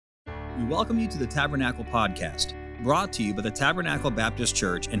We welcome you to the Tabernacle Podcast, brought to you by the Tabernacle Baptist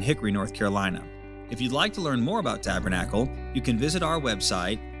Church in Hickory, North Carolina. If you'd like to learn more about Tabernacle, you can visit our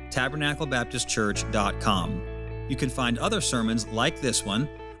website, tabernaclebaptistchurch.com. You can find other sermons like this one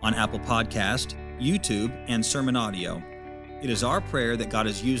on Apple Podcast, YouTube, and Sermon Audio. It is our prayer that God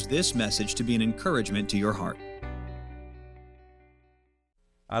has used this message to be an encouragement to your heart.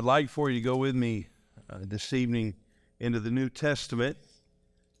 I'd like for you to go with me this evening into the New Testament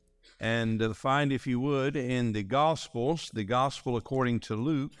and find, if you would, in the Gospels, the Gospel according to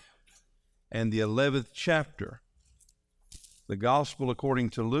Luke, and the 11th chapter. The Gospel according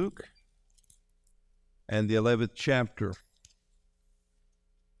to Luke, and the 11th chapter.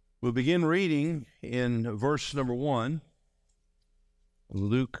 We'll begin reading in verse number 1,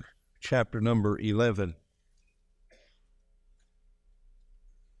 Luke chapter number 11.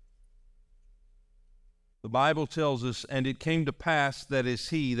 The Bible tells us, "And it came to pass that as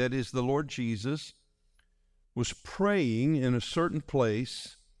he," that is the Lord Jesus, "was praying in a certain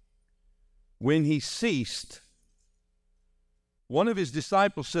place, when he ceased, one of his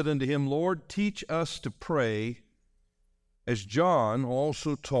disciples said unto him, Lord, teach us to pray, as John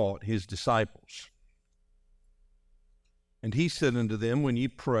also taught his disciples. And he said unto them, When ye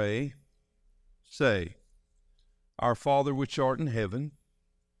pray, say, Our Father which art in heaven,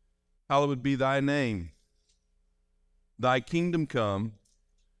 hallowed be thy name. Thy kingdom come,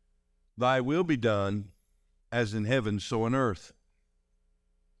 thy will be done, as in heaven, so on earth.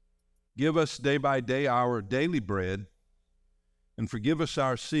 Give us day by day our daily bread, and forgive us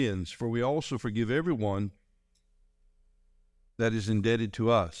our sins, for we also forgive everyone that is indebted to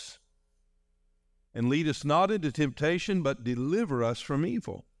us. And lead us not into temptation, but deliver us from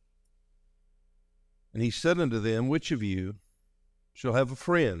evil. And he said unto them, Which of you shall have a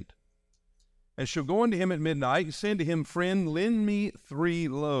friend, and shall go unto him at midnight, and say unto him, Friend, lend me 3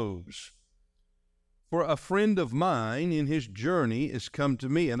 loaves. For a friend of mine in his journey is come to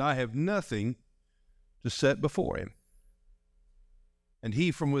me, and I have nothing to set before him. And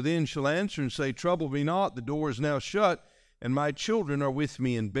he from within shall answer and say, Trouble me not, the door is now shut, and my children are with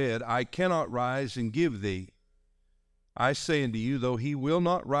me in bed. I cannot rise and give thee. I say unto you, though he will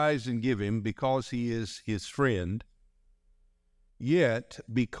not rise and give him, because he is his friend, yet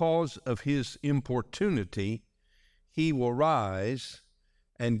because of his importunity he will rise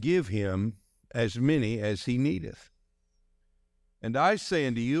and give him as many as he needeth. And I say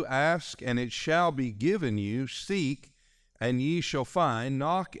unto you, Ask, and it shall be given you. Seek, and ye shall find.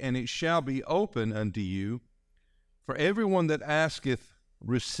 Knock, and it shall be open unto you. For everyone that asketh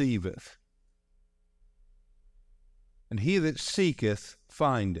receiveth, and he that seeketh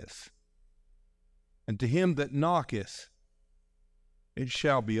findeth, and to him that knocketh it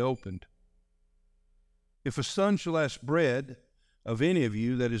shall be opened. If a son shall ask bread of any of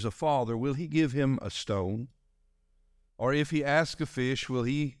you that is a father, will he give him a stone? Or if he ask a fish, will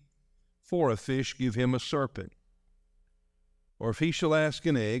he for a fish give him a serpent? Or if he shall ask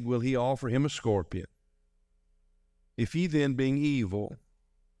an egg, will he offer him a scorpion? If ye then, being evil,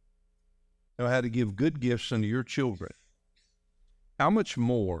 know how to give good gifts unto your children, how much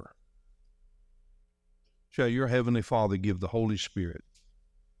more shall your heavenly Father give the Holy Spirit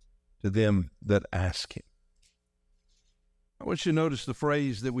to them that ask him? I want you to notice the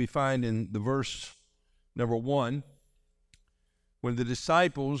phrase that we find in the verse number 1, when the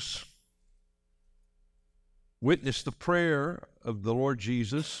disciples witnessed the prayer of the Lord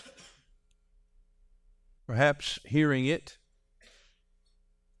Jesus, perhaps hearing it,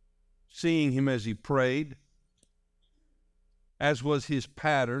 seeing him as he prayed, as was his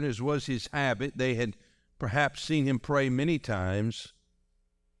pattern, as was his habit. They had perhaps seen him pray many times,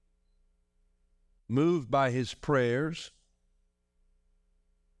 moved by his prayers,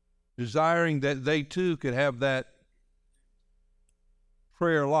 desiring that they too could have that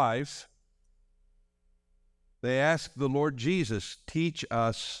prayer life. They asked the Lord Jesus, Teach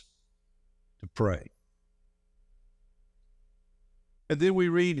us to pray. And then we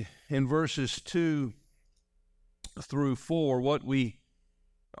read in verses 2 through 4 what we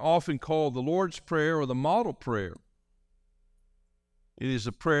often call the Lord's Prayer or the model prayer. It is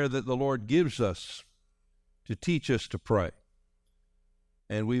a prayer that the Lord gives us to teach us to pray.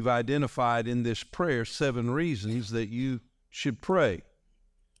 And we've identified in this prayer 7 reasons that you should pray.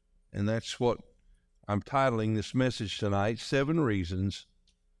 And that's what I'm titling this message tonight, 7 reasons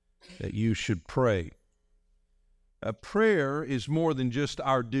that you should pray. A prayer is more than just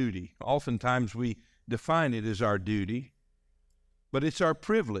our duty. Oftentimes we define it as our duty, but it's our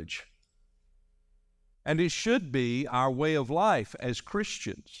privilege. And it should be our way of life as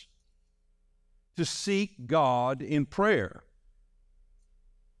Christians to seek God in prayer.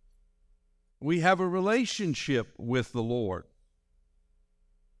 We have a relationship with the Lord.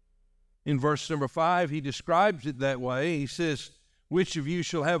 In verse number 5, he describes it that way. He says, which of you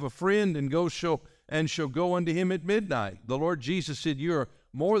shall have a friend and shall go unto him at midnight? The Lord Jesus said, you are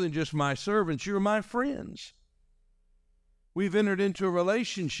more than just my servants, you are my friends. We've entered into a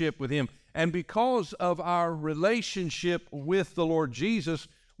relationship with him. And because of our relationship with the Lord Jesus,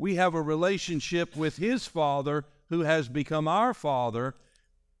 we have a relationship with his Father, who has become our Father.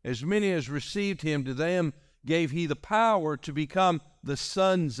 As many as received him, to them gave he the power to become the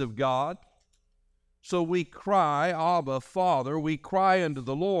sons of God. So we cry, Abba, Father. We cry unto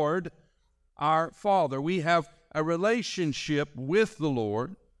the Lord, our Father. We have a relationship with the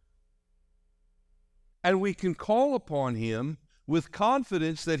Lord, and we can call upon him with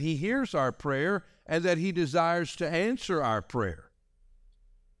confidence that he hears our prayer and that he desires to answer our prayer.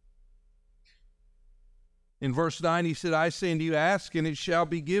 In verse 9, he said, I say unto you, ask, and it shall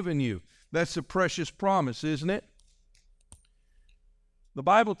be given you. That's a precious promise, isn't it? The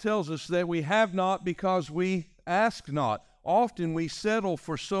Bible tells us that we have not because we ask not. Often we settle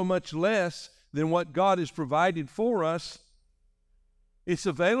for so much less than what God has provided for us. It's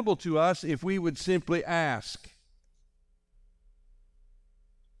available to us if we would simply ask.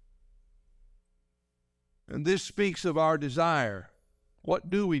 And this speaks of our desire.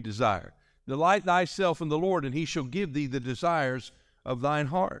 What do we desire? Delight thyself in the Lord, and he shall give thee the desires of thine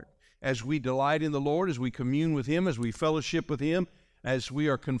heart. As we delight in the Lord, as we commune with him, as we fellowship with him, as we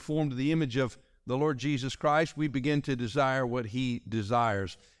are conformed to the image of the Lord Jesus Christ, we begin to desire what he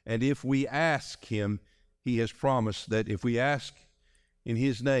desires. And if we ask him, he has promised that if we ask in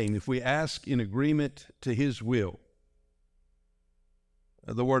his name, if we ask in agreement to his will,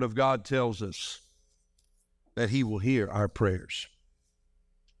 the Word of God tells us that he will hear our prayers.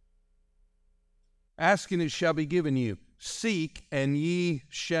 Ask and it shall be given you. Seek and ye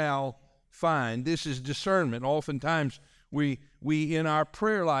shall find. This is discernment. Oftentimes we in our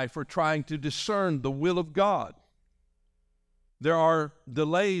prayer life are trying to discern the will of God. There are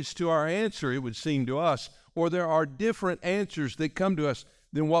delays to our answer, it would seem to us, or there are different answers that come to us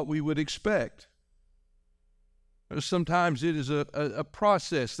than what we would expect. Sometimes it is a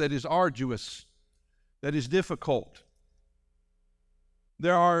process that is arduous, that is difficult.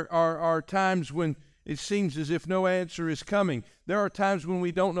 There are times when it seems as if no answer is coming. There are times when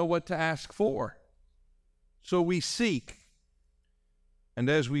we don't know what to ask for. So we seek. And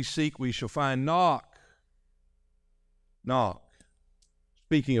as we seek, we shall find. Knock. Knock.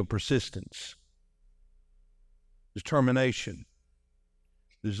 Speaking of persistence, determination,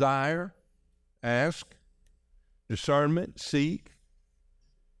 desire, ask, discernment, seek,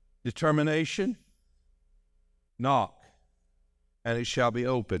 determination, knock, and it shall be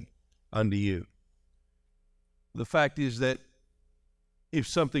open unto you. The fact is that if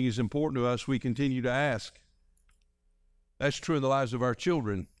something is important to us, we continue to ask. That's true in the lives of our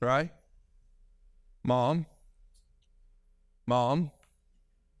children, right? Mom,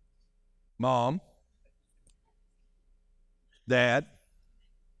 Dad.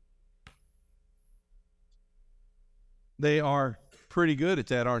 They are pretty good at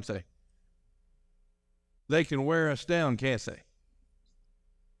that, aren't they? They can wear us down, can't they?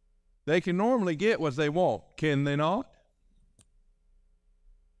 They can normally get what they want, can they not?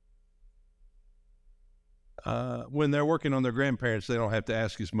 When they're working on their grandparents, they don't have to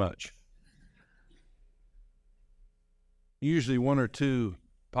ask as much. Usually 1 or 2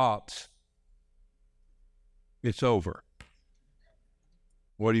 pops, it's over.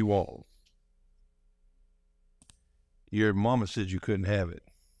 What do you want? Your mama said you couldn't have it,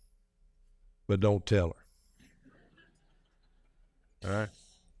 but don't tell her. All right?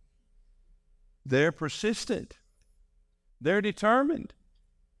 They're persistent. They're determined.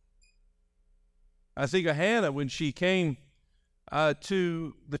 I think of Hannah when she came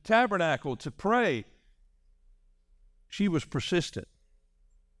to the tabernacle to pray. She was persistent.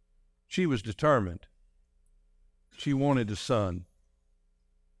 She was determined. She wanted a son,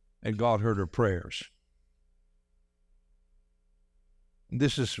 and God heard her prayers.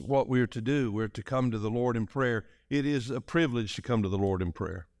 This is what we're to do. We're to come to the Lord in prayer. It is a privilege to come to the Lord in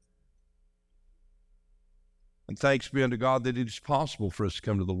prayer. And thanks be unto God that it is possible for us to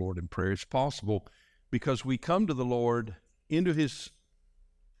come to the Lord in prayer. It's possible because we come to the Lord into his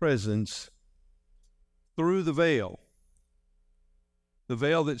presence through the veil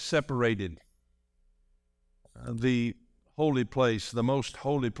that separated the holy place, the most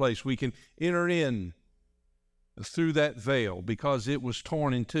holy place. We can enter in through that veil because it was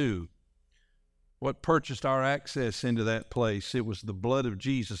torn in two. What purchased our access into that place? It was the blood of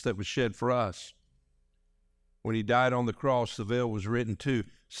Jesus that was shed for us. When he died on the cross, the veil was rent in two,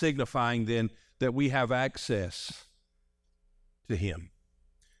 signifying then that we have access to him.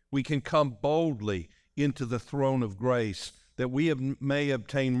 We can come boldly into the throne of grace, that we may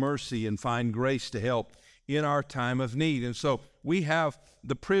obtain mercy and find grace to help in our time of need. And so we have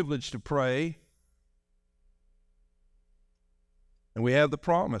the privilege to pray, and we have the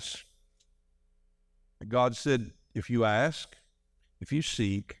promise. God said, if you ask, if you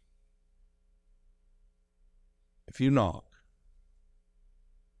seek, if you knock,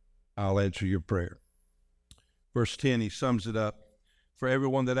 I'll answer your prayer. Verse 10, he sums it up. For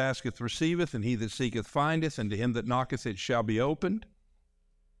everyone that asketh receiveth, and he that seeketh findeth, and to him that knocketh it shall be opened.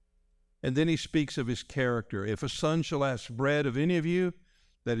 And then he speaks of his character. If a son shall ask bread of any of you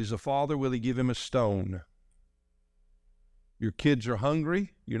that is a father, will he give him a stone? Your kids are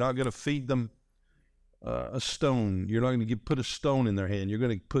hungry, you're not going to feed them a stone. You're not going to put a stone in their hand. You're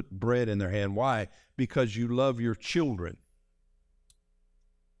going to put bread in their hand. Why? Because you love your children.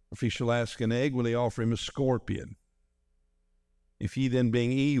 If he shall ask an egg, will he offer him a scorpion? If ye then,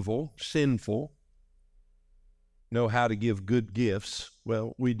 being evil, sinful, know how to give good gifts,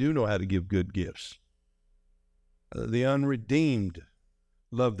 well, we do know how to give good gifts. The unredeemed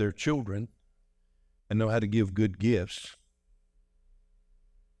love their children and know how to give good gifts.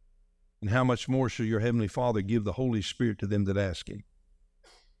 And how much more shall your heavenly Father give the Holy Spirit to them that ask him?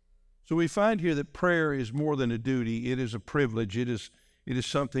 So we find here that prayer is more than a duty. It is a privilege. It is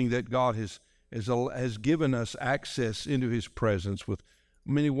something that God has given us access into his presence with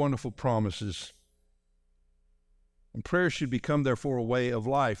many wonderful promises. And prayer should become, therefore, a way of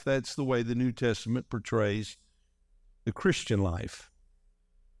life. That's the way the New Testament portrays the Christian life.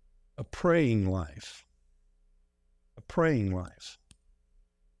 A praying life. A praying life.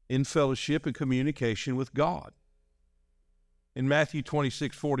 In fellowship and communication with God. In Matthew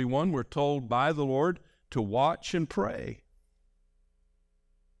 26:41, we're told by the Lord to watch and pray.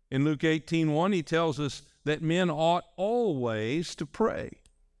 In Luke 18:1, he tells us that men ought always to pray.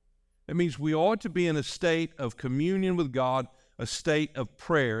 That means we ought to be in a state of communion with God, a state of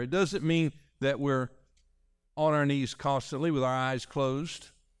prayer. It doesn't mean that we're on our knees constantly with our eyes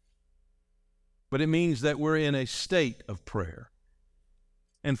closed, but it means that we're in a state of prayer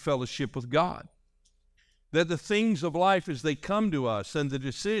and fellowship with God. That the things of life as they come to us and the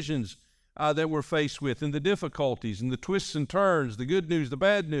decisions that we're faced with, and the difficulties and the twists and turns, the good news, the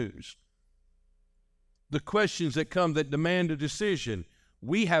bad news, the questions that come that demand a decision,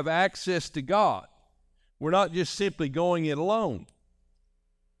 we have access to God. We're not just simply going it alone.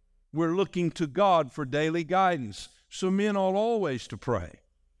 We're looking to God for daily guidance. So men ought always to pray.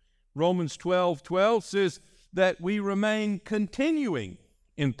 Romans 12:12 says that we remain continuing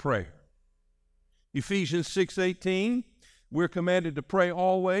in prayer. Ephesians 6:18, we're commanded to pray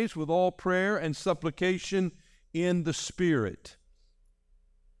always with all prayer and supplication in the Spirit.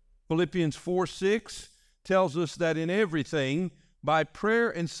 Philippians 4:6 tells us that in everything, by prayer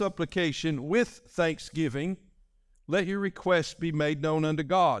and supplication with thanksgiving, let your requests be made known unto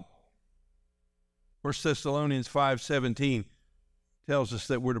God. 1 Thessalonians 5:17 tells us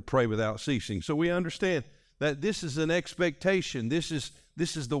that we're to pray without ceasing. So we understand that this is an expectation. This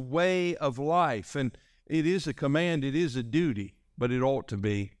is the way of life, and it is a command, it is a duty, but it ought to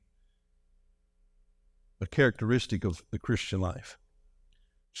be a characteristic of the Christian life.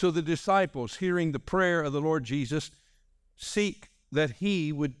 So the disciples, hearing the prayer of the Lord Jesus, seek that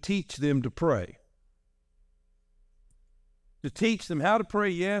he would teach them to pray. To teach them how to pray,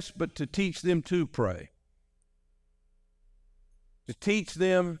 yes, but to teach them to pray. To teach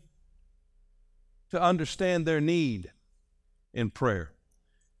them to understand their need in prayer.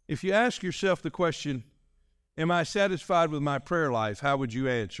 If you ask yourself the question, am I satisfied with my prayer life? How would you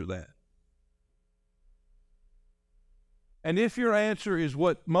answer that? And if your answer is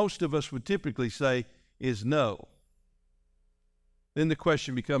what most of us would typically say is no, then the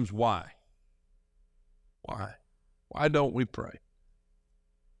question becomes why? Why? Why don't we pray?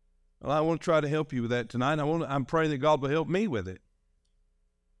 Well, I want to try to help you with that tonight. I'm praying that God will help me with it.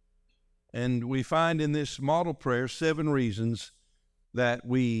 And we find in this model prayer 7 reasons that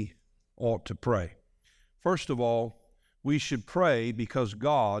we ought to pray. First of all, we should pray because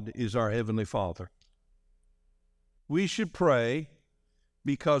God is our Heavenly Father. We should pray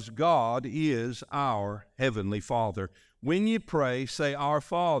because God is our Heavenly Father. When you pray, say, Our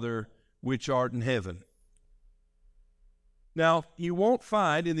Father, which art in heaven. Now, you won't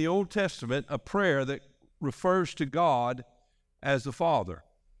find in the Old Testament a prayer that refers to God as the Father.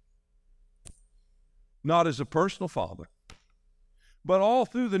 Not as a personal father. But all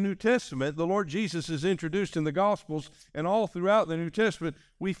through the New Testament, the Lord Jesus is introduced in the Gospels, and all throughout the New Testament,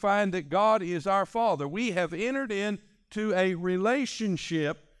 we find that God is our Father. We have entered into a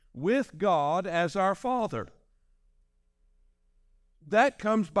relationship with God as our Father. That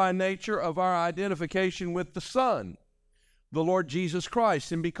comes by nature of our identification with the Son, the Lord Jesus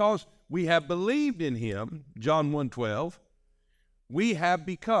Christ. And because we have believed in Him, John 1:12, we have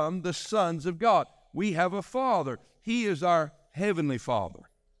become the sons of God. We have a Father. He is our Heavenly Father.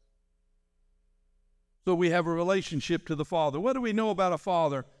 So we have a relationship to the Father. What do we know about a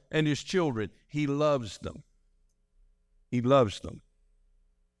father and his children? He loves them. He loves them.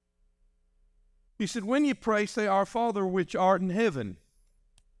 He said, when you pray, say, Our Father which art in heaven.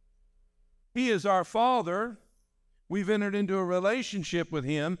 He is our Father. We've entered into a relationship with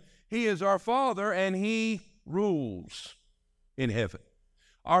Him. He is our Father, and He rules in heaven.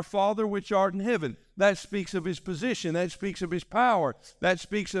 Our Father which art in heaven. That speaks of His position. That speaks of His power. That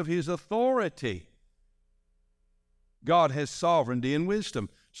speaks of His authority. God has sovereignty and wisdom.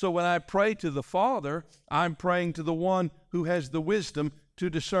 So when I pray to the Father, I'm praying to the one who has the wisdom to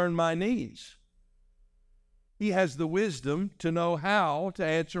discern my needs. He has the wisdom to know how to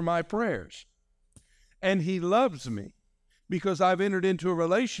answer my prayers. And He loves me because I've entered into a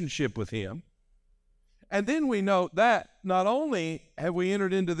relationship with Him. And then we note that not only have we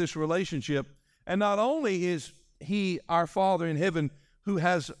entered into this relationship, and not only is He our Father in heaven who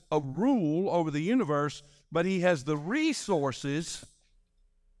has a rule over the universe, but He has the resources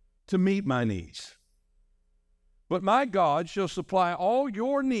to meet my needs. But my God shall supply all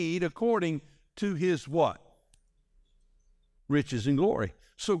your need according to His what? Riches and glory.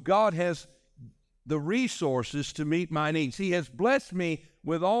 So God has the resources to meet my needs. He has blessed me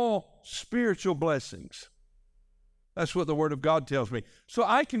with all spiritual blessings. That's what the Word of God tells me. So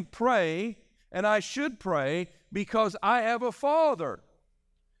I can pray, and I should pray, because I have a Father,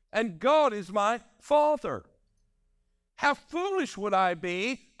 and God is my Father. How foolish would I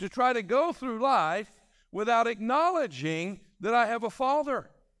be to try to go through life without acknowledging that I have a Father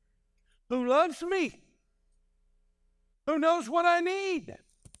who loves me, who knows what I need,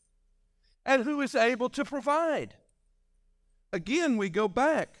 and who is able to provide. Again, we go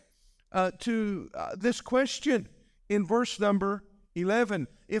back to this question in verse number 11.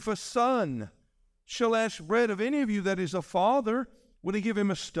 If a son shall ask bread of any of you that is a father, will he give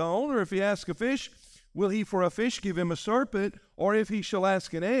him a stone? Or if he ask a fish, will he for a fish give him a serpent? Or if he shall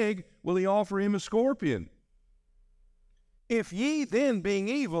ask an egg, will he offer him a scorpion? If ye then, being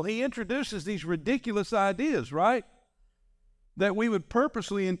evil, he introduces these ridiculous ideas, right? That we would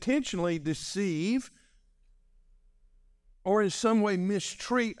purposely, intentionally deceive or in some way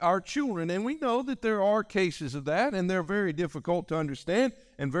mistreat our children. And we know that there are cases of that, and they're very difficult to understand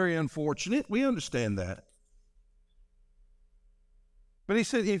and very unfortunate. We understand that. But he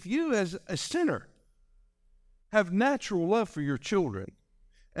said, if you as a sinner have natural love for your children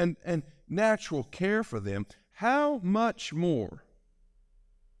and natural care for them, how much more?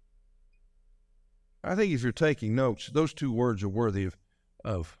 I think if you're taking notes, those two words are worthy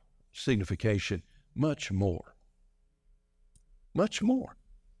of signification. Much more. Much more.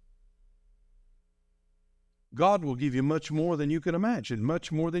 God will give you much more than you can imagine,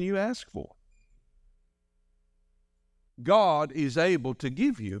 much more than you ask for. God is able to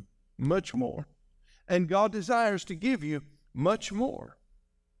give you much more, and God desires to give you much more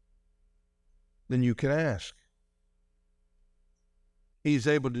than you can ask. He is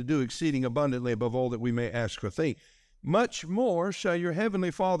able to do exceeding abundantly above all that we may ask or think. Much more shall your heavenly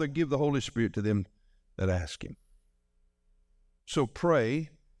Father give the Holy Spirit to them that ask Him. So pray,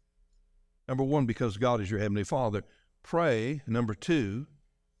 number one, because God is your heavenly Father. Pray, number two,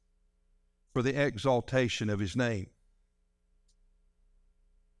 for the exaltation of His name.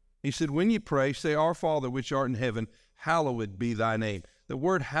 He said, when you pray, say, Our Father which art in heaven, hallowed be thy name. The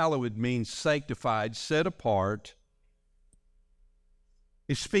word hallowed means sanctified, set apart.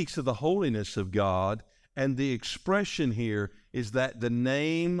 It speaks of the holiness of God, and the expression here is that the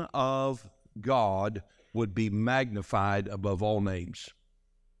name of God would be magnified above all names.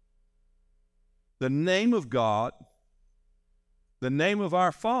 The name of God, the name of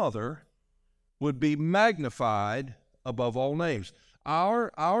our Father, would be magnified above all names.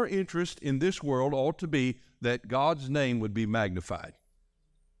 Our interest in this world ought to be that God's name would be magnified.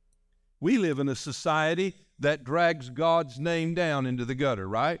 We live in a society that drags God's name down into the gutter,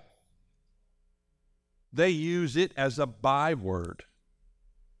 right? They use it as a byword.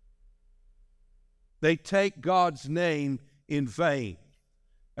 They take God's name in vain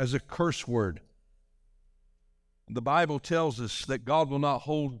as a curse word. The Bible tells us that God will not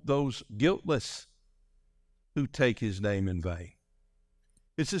hold those guiltless who take His name in vain.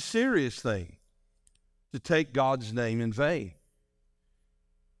 It's a serious thing to take God's name in vain.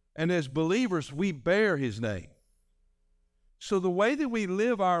 And as believers, we bear his name. So the way that we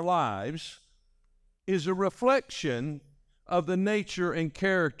live our lives is a reflection of the nature and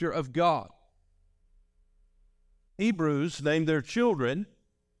character of God. Hebrews named their children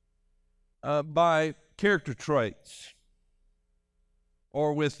by character traits,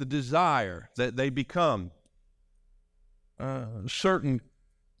 or with the desire that they become certain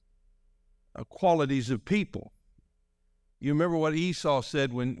qualities of people. You remember what Esau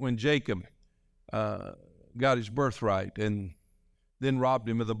said when Jacob got his birthright and then robbed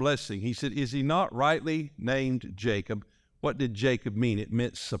him of the blessing. He said, "Is he not rightly named Jacob?" What did Jacob mean? It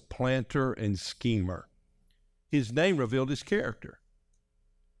meant supplanter and schemer. His name revealed his character.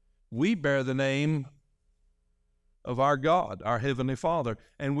 We bear the name of our God, our Heavenly Father,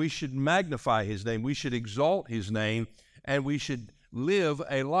 and we should magnify his name. We should exalt his name, and we should live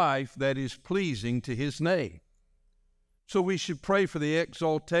a life that is pleasing to his name. So we should pray for the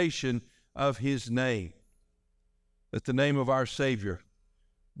exaltation of his name, that the name of our Savior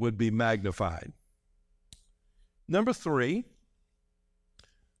would be magnified. Number 3,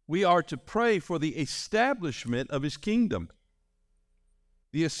 we are to pray for the establishment of his kingdom.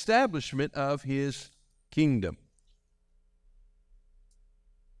 The establishment of his kingdom.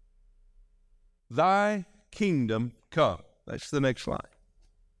 Thy kingdom come. That's the next line.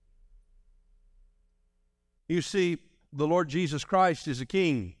 You see, the Lord Jesus Christ is a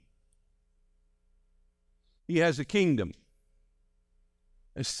king. He has a kingdom.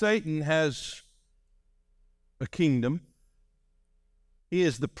 As Satan has a kingdom, he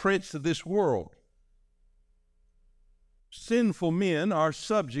is the prince of this world. Sinful men are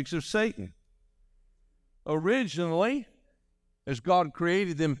subjects of Satan. Originally, as God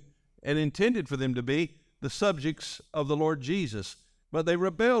created them and intended for them to be, the subjects of the Lord Jesus, but they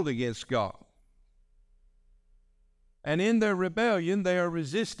rebelled against God. And in their rebellion, they are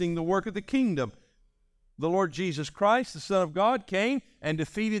resisting the work of the kingdom. The Lord Jesus Christ, the Son of God, came and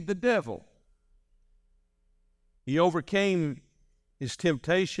defeated the devil. He overcame his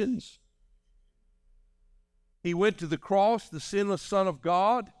temptations. He went to the cross, the sinless Son of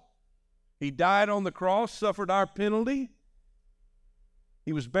God. He died on the cross, suffered our penalty.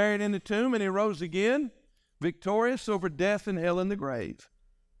 He was buried in the tomb, and he rose again, victorious over death and hell and the grave.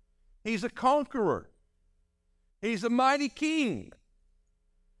 He's a conqueror. He's a mighty king.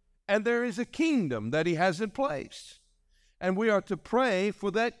 And there is a kingdom that he has in place. And we are to pray for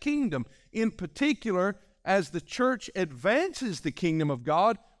that kingdom. In particular, as the church advances the kingdom of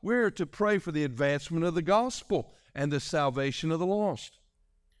God, we are to pray for the advancement of the gospel and the salvation of the lost.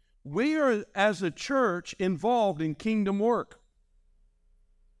 We are, as a church, involved in kingdom work.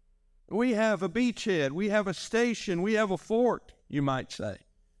 We have a beachhead, we have a station, we have a fort, you might say.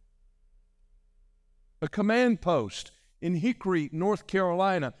 A command post in Hickory, North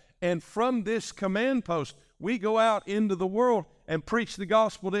Carolina. And from this command post, we go out into the world and preach the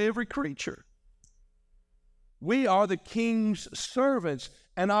gospel to every creature. We are the king's servants,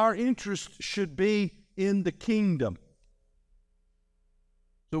 and our interest should be in the kingdom.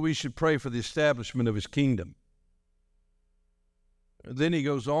 So we should pray for the establishment of his kingdom. Then he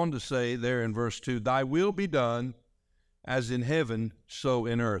goes on to say there in verse 2, "Thy will be done as in heaven, so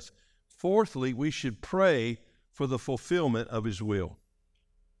in earth." Fourthly, we should pray for the fulfillment of his will.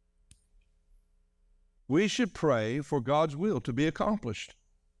 We should pray for God's will to be accomplished.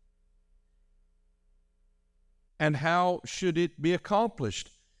 And how should it be accomplished?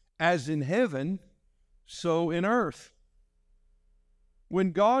 As in heaven, so in earth.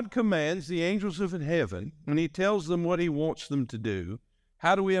 When God commands the angels of heaven, and he tells them what he wants them to do,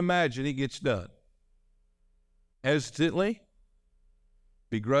 how do we imagine it gets done? Hesitantly?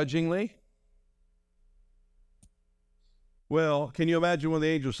 Begrudgingly? Well, can you imagine when the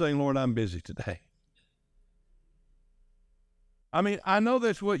angel's saying, "Lord, I'm busy today"? I mean, I know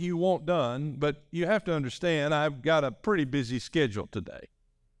that's what you want done, but you have to understand I've got a pretty busy schedule today.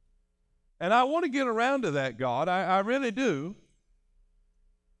 And I want to get around to that, God. I really do.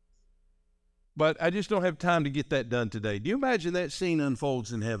 But I just don't have time to get that done today. Do you imagine that scene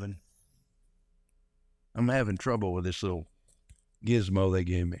unfolds in heaven? I'm having trouble with this little gizmo they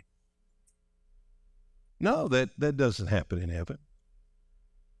gave me. No, that doesn't happen in heaven.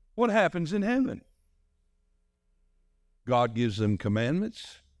 What happens in heaven? God gives them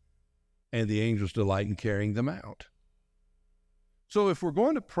commandments, and the angels delight in carrying them out. So if we're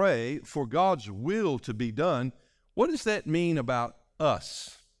going to pray for God's will to be done, what does that mean about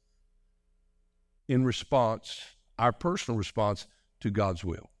us in response, our personal response to God's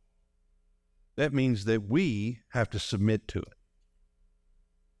will? That means that we have to submit to it.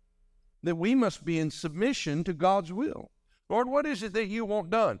 that we must be in submission to God's will. Lord, what is it that you want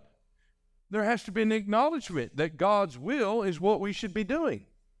done? There has to be an acknowledgement that God's will is what we should be doing.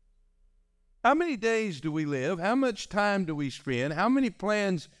 How many days do we live? How much time do we spend? How many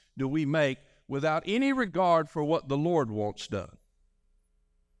plans do we make without any regard for what the Lord wants done?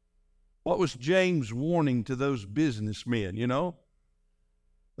 What was James' warning to those businessmen, you know?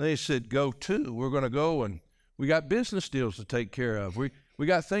 They said, go to. We're going to go, and we got business deals to take care of. We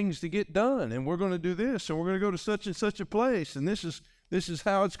got things to get done, and we're going to do this, and we're going to go to such and such a place, and this is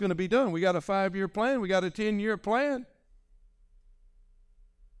how it's going to be done. We got a 5-year plan. We got a 10-year plan.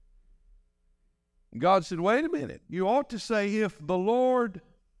 God said, wait a minute. You ought to say, if the Lord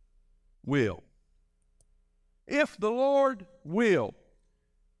will. If the Lord will.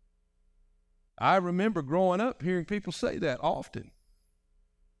 I remember growing up hearing people say that often.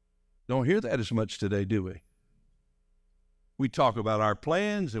 Don't hear that as much today, do we? We talk about our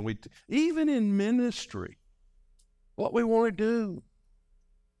plans, and even in ministry, what we want to do.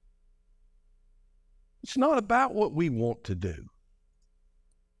 It's not about what we want to do.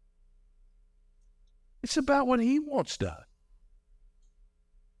 It's about what He wants done.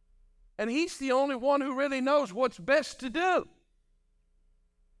 And He's the only one who really knows what's best to do.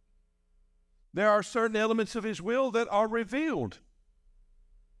 There are certain elements of His will that are revealed.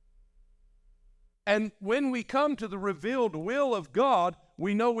 And when we come to the revealed will of God,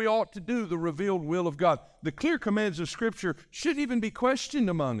 we know we ought to do the revealed will of God. The clear commands of Scripture shouldn't even be questioned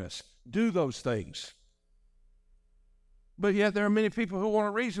among us. Do those things. But yet there are many people who want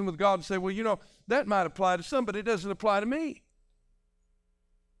to reason with God and say, well, you know, that might apply to some, but it doesn't apply to me.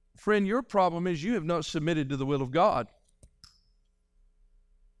 Friend, your problem is you have not submitted to the will of God.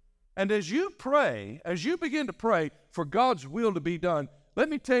 And as you pray, as you begin to pray for God's will to be done, let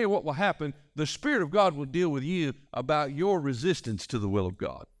me tell you what will happen. The Spirit of God will deal with you about your resistance to the will of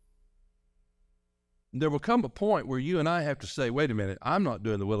God. There will come a point where you and I have to say, wait a minute, I'm not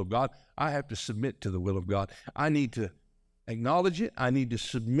doing the will of God. I have to submit to the will of God. I need to acknowledge it. I need to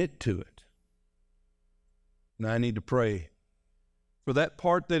submit to it. And I need to pray for that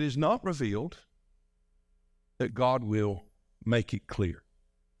part that is not revealed, that God will make it clear.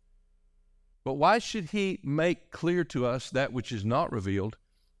 But why should He make clear to us that which is not revealed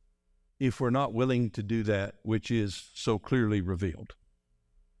if we're not willing to do that which is so clearly revealed?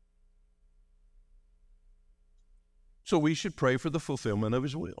 So we should pray for the fulfillment of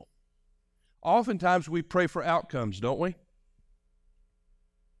His will. Oftentimes we pray for outcomes, don't we?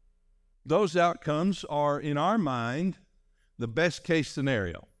 Those outcomes are, in our mind, the best case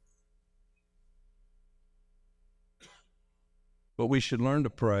scenario. But we should learn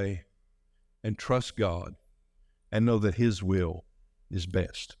to pray and trust God and know that His will is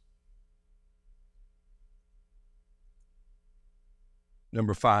best.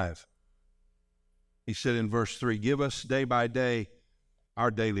 Number 5, He said in verse 3, give us day by day our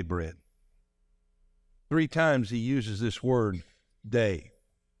daily bread. 3 times He uses this word, day.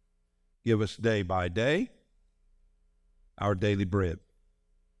 Give us day by day our daily bread.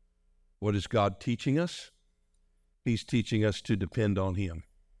 What is God teaching us? He's teaching us to depend on Him.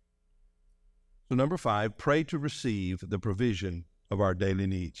 So number 5, pray to receive the provision of our daily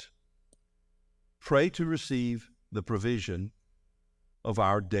needs. Pray to receive the provision of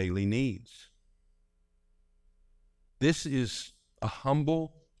our daily needs. This is a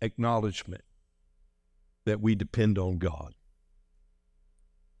humble acknowledgement that we depend on God.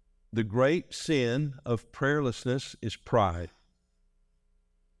 The great sin of prayerlessness is pride,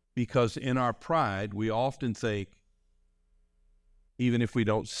 because in our pride we often think, even if we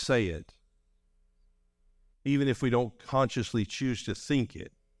don't say it, even if we don't consciously choose to think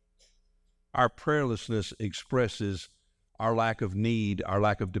it, our prayerlessness expresses our lack of need, our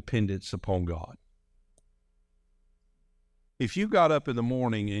lack of dependence upon God. If you got up in the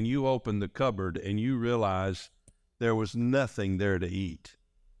morning and you opened the cupboard and you realized there was nothing there to eat,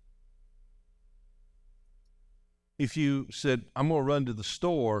 if you said, I'm going to run to the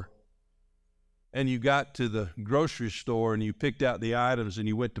store, and you got to the grocery store and you picked out the items and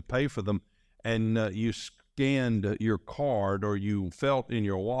you went to pay for them, and you scanned your card or you felt in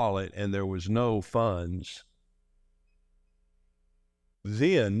your wallet and there was no funds,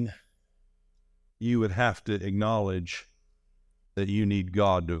 then you would have to acknowledge that you need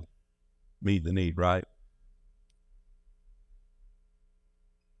God to meet the need, right?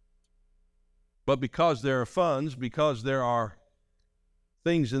 But because there are funds, because there are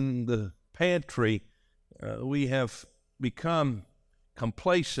things in the pantry, we have become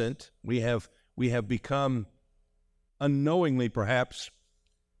complacent. We have become unknowingly, perhaps,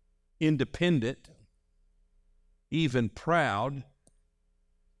 independent, even proud.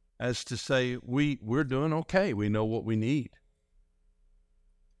 as to say, we're doing okay. We know what we need.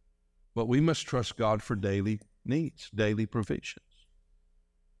 But we must trust God for daily needs, daily provisions.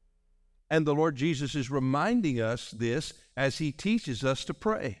 And the Lord Jesus is reminding us this as he teaches us to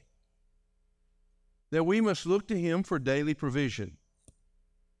pray, that we must look to him for daily provision.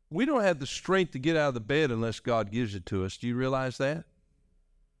 We don't have the strength to get out of the bed unless God gives it to us. Do you realize that?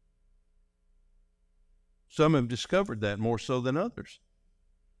 Some have discovered that more so than others.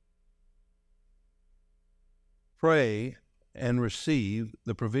 Pray and receive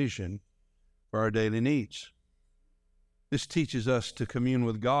the provision for our daily needs. This teaches us to commune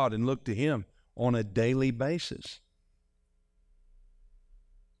with God and look to him on a daily basis.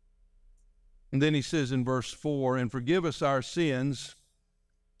 And then he says in verse 4, and forgive us our sins,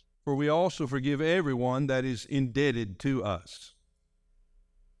 for we also forgive everyone that is indebted to us.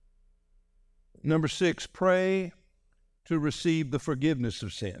 Number 6, pray to receive the forgiveness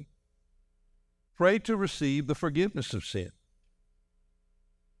of sin. Pray to receive the forgiveness of sin.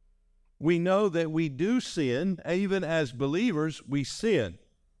 We know that we do sin. Even as believers, we sin.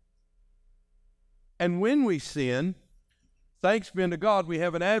 And when we sin, thanks be unto God, we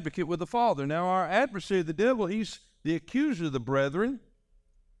have an advocate with the Father. Now, our adversary, the devil, he's the accuser of the brethren.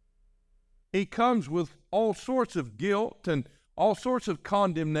 He comes with all sorts of guilt and all sorts of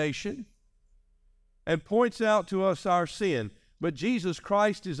condemnation and points out to us our sin. But Jesus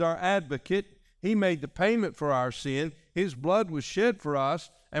Christ is our advocate. He made the payment for our sin. His blood was shed for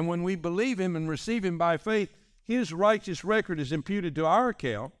us. And when we believe him and receive him by faith, his righteous record is imputed to our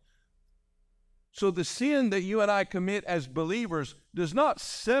account. So the sin that you and I commit as believers does not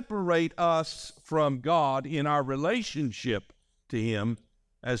separate us from God in our relationship to him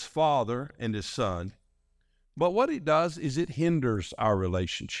as Father and as Son. But what it does is it hinders our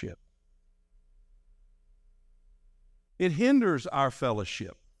relationship. It hinders our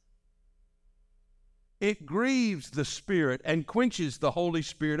fellowship. It grieves the Spirit and quenches the Holy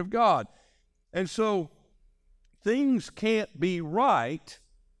Spirit of God. And so things can't be right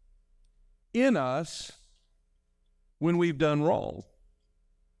in us when we've done wrong.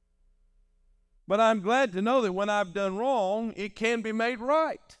 But I'm glad to know that when I've done wrong, it can be made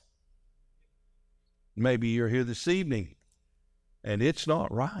right. Maybe you're here this evening and it's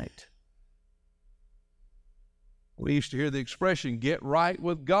not right. We used to hear the expression, get right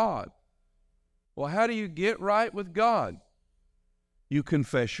with God. Well, how do you get right with God? You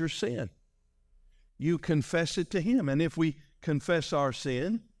confess your sin. You confess it to him. And if we confess our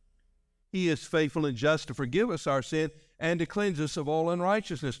sin, he is faithful and just to forgive us our sin and to cleanse us of all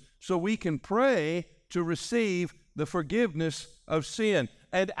unrighteousness. So we can pray to receive the forgiveness of sin.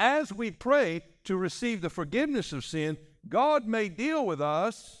 And as we pray to receive the forgiveness of sin, God may deal with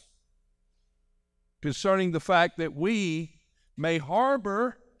us concerning the fact that we may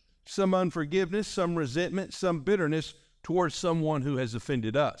harbor some unforgiveness, some resentment, some bitterness towards someone who has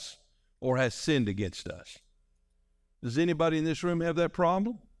offended us or has sinned against us. Does anybody in this room have that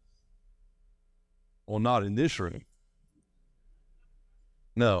problem? Well, not in this room.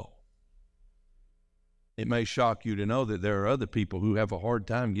 No. It may shock you to know that there are other people who have a hard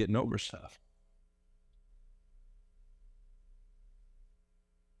time getting over stuff.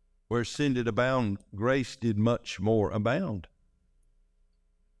 Where sin did abound, grace did much more abound.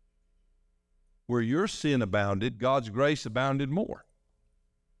 Where your sin abounded, God's grace abounded more.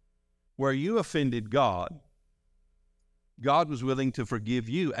 Where you offended God, God was willing to forgive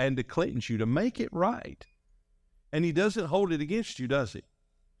you and to cleanse you, to make it right. And he doesn't hold it against you, does he?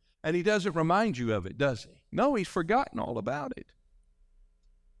 And he doesn't remind you of it, does he? No, he's forgotten all about it.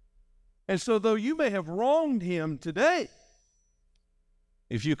 And so though you may have wronged him today,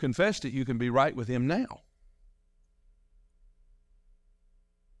 if you confessed it, you can be right with him now.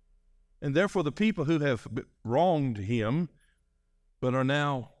 And therefore, the people who have wronged him but are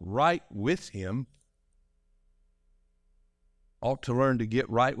now right with him ought to learn to get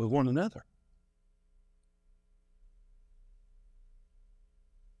right with one another.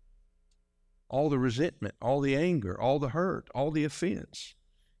 All the resentment, all the anger, all the hurt, all the offense.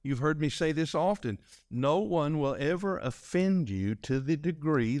 You've heard me say this often. No one will ever offend you to the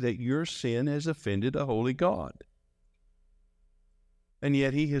degree that your sin has offended a holy God. And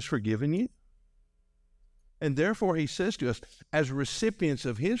yet he has forgiven you. And therefore he says to us, as recipients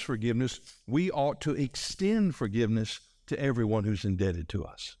of his forgiveness, we ought to extend forgiveness to everyone who's indebted to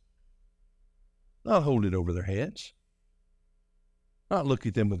us. Not hold it over their heads. Not look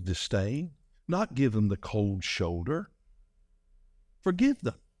at them with disdain. Not give them the cold shoulder. Forgive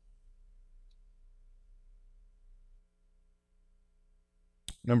them.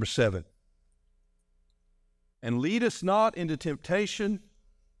 Number 7. And lead us not into temptation,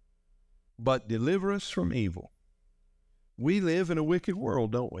 but deliver us from evil. We live in a wicked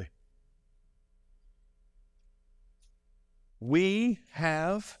world, don't we? We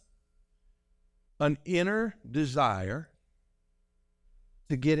have an inner desire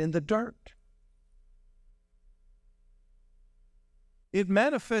to get in the dirt. It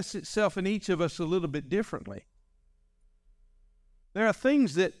manifests itself in each of us a little bit differently. There are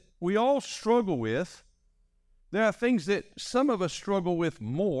things that we all struggle with. There are things that some of us struggle with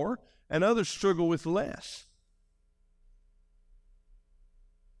more and others struggle with less.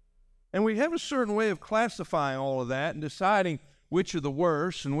 And we have a certain way of classifying all of that and deciding which are the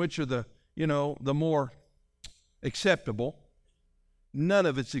worst and which are the more acceptable. None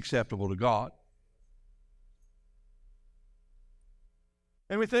of it's acceptable to God.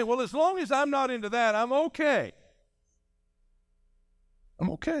 And we think, well, as long as I'm not into that, I'm okay. I'm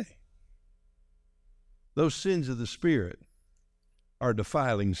okay. Those sins of the Spirit are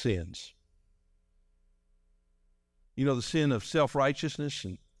defiling sins. You know, the sin of self-righteousness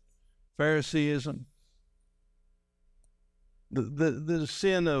and Phariseeism, the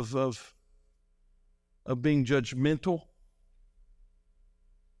sin of being judgmental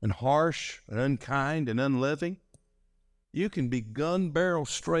and harsh and unkind and unloving. You can be gun barrel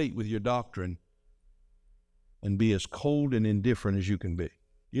straight with your doctrine and be as cold and indifferent as you can be.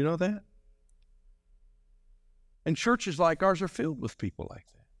 You know that? And churches like ours are filled with people like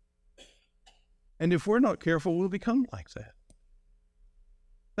that. And if we're not careful, we'll become like that.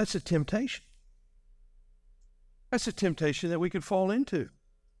 That's a temptation. That's a temptation that we could fall into.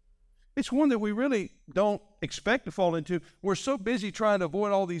 It's one that we really don't expect to fall into. We're so busy trying to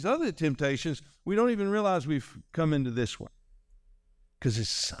avoid all these other temptations, we don't even realize we've come into this one. Because it's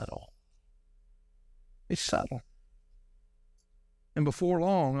subtle. It's subtle. And before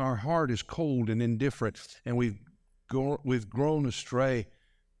long, our heart is cold and indifferent, and we've grown astray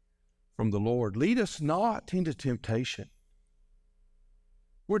from the Lord. Lead us not into temptation.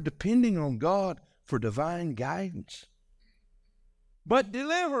 We're depending on God for divine guidance. But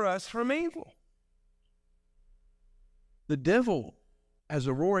deliver us from evil. The devil, as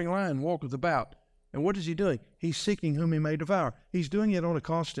a roaring lion, walketh about. And what is he doing? He's seeking whom he may devour. He's doing it on a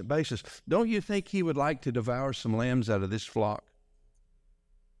constant basis. Don't you think he would like to devour some lambs out of this flock?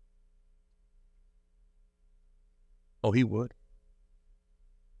 Oh, he would.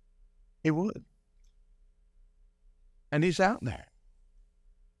 He would. And he's out there.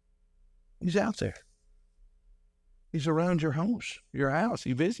 He's out there. He's around your house, your house.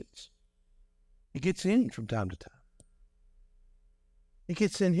 He visits. He gets in from time to time. He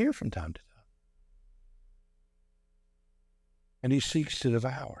gets in here from time to time. And he seeks to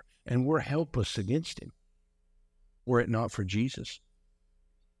devour. And we're helpless against him, were it not for Jesus.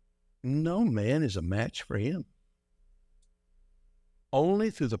 No man is a match for him. Only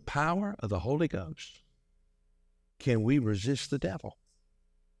through the power of the Holy Ghost can we resist the devil.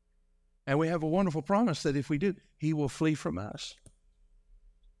 And we have a wonderful promise that if we do, he will flee from us.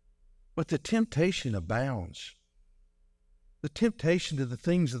 But the temptation abounds. The temptation to the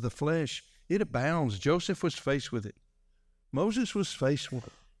things of the flesh, it abounds. Joseph was faced with it. Moses was faced with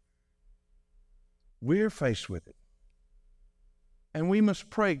it. We're faced with it. And we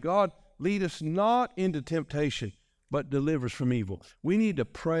must pray, God, lead us not into temptation, but deliver us from evil. We need to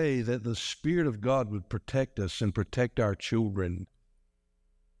pray that the Spirit of God would protect us and protect our children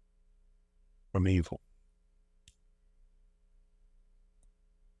from evil.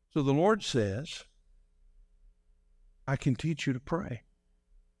 So the Lord says, I can teach you to pray.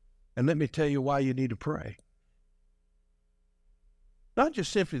 And let me tell you why you need to pray. Not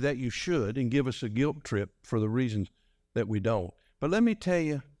just simply that you should and give us a guilt trip for the reasons that we don't, but let me tell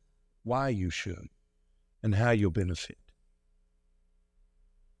you why you should and how you'll benefit.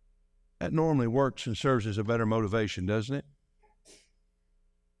 That normally works and serves as a better motivation, doesn't it?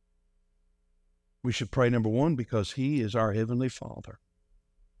 We should pray, number one, because he is our Heavenly Father.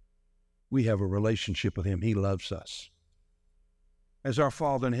 We have a relationship with him. He loves us. As our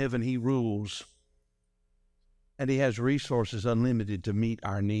Father in heaven, he rules, and he has resources unlimited to meet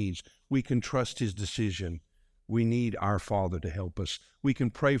our needs. We can trust his decision. We need our Father to help us. We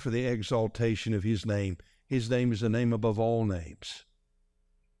can pray for the exaltation of his name. His name is a name above all names.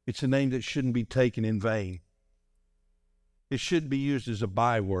 It's a name that shouldn't be taken in vain. It should be used as a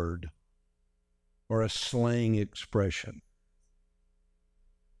byword or a slang expression.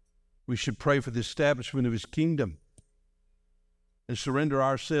 We should pray for the establishment of his kingdom and surrender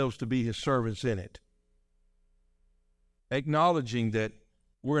ourselves to be his servants in it, acknowledging that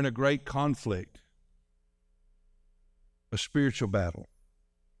we're in a great conflict, a spiritual battle,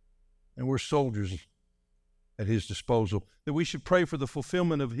 and we're soldiers at His disposal, that we should pray for the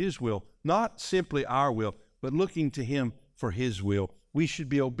fulfillment of His will, not simply our will, but looking to Him for His will. We should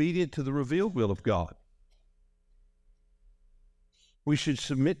be obedient to the revealed will of God. We should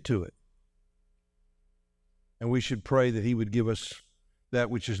submit to it. And we should pray that He would give us that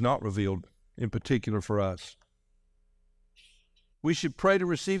which is not revealed, in particular for us. We should pray to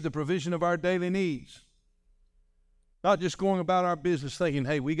receive the provision of our daily needs. Not just going about our business thinking,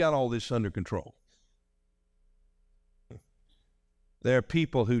 hey, we got all this under control. There are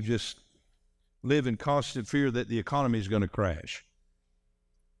people who just live in constant fear that the economy is going to crash.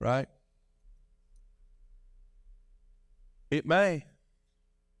 Right? It may.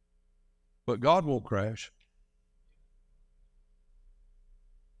 But God won't crash.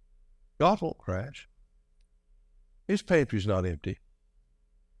 God won't crash. His pantry's not empty.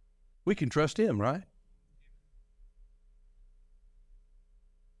 We can trust Him, right?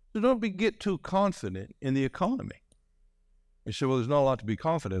 So don't get too confident in the economy. You say, well, there's not a lot to be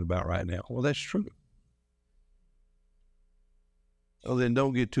confident about right now. Well, that's true. Well, then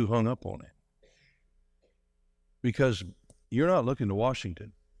don't get too hung up on it. Because you're not looking to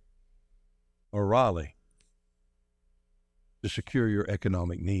Washington or Raleigh to secure your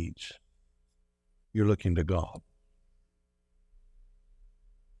economic needs. You're looking to God.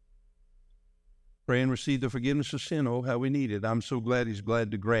 Pray and receive the forgiveness of sin. Oh, how we need it. I'm so glad He's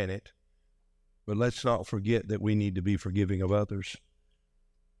glad to grant it. But let's not forget that we need to be forgiving of others.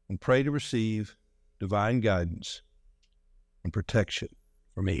 And pray to receive divine guidance and protection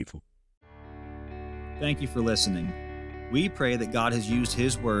from evil. Thank you for listening. We pray that God has used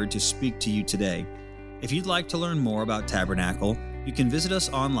His Word to speak to you today. If you'd like to learn more about Tabernacle, you can visit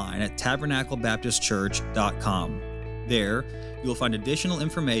us online at tabernaclebaptistchurch.com. There, you'll find additional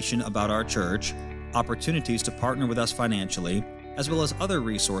information about our church, opportunities to partner with us financially, as well as other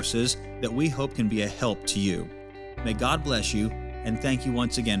resources that we hope can be a help to you. May God bless you, and thank you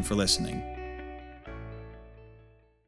once again for listening.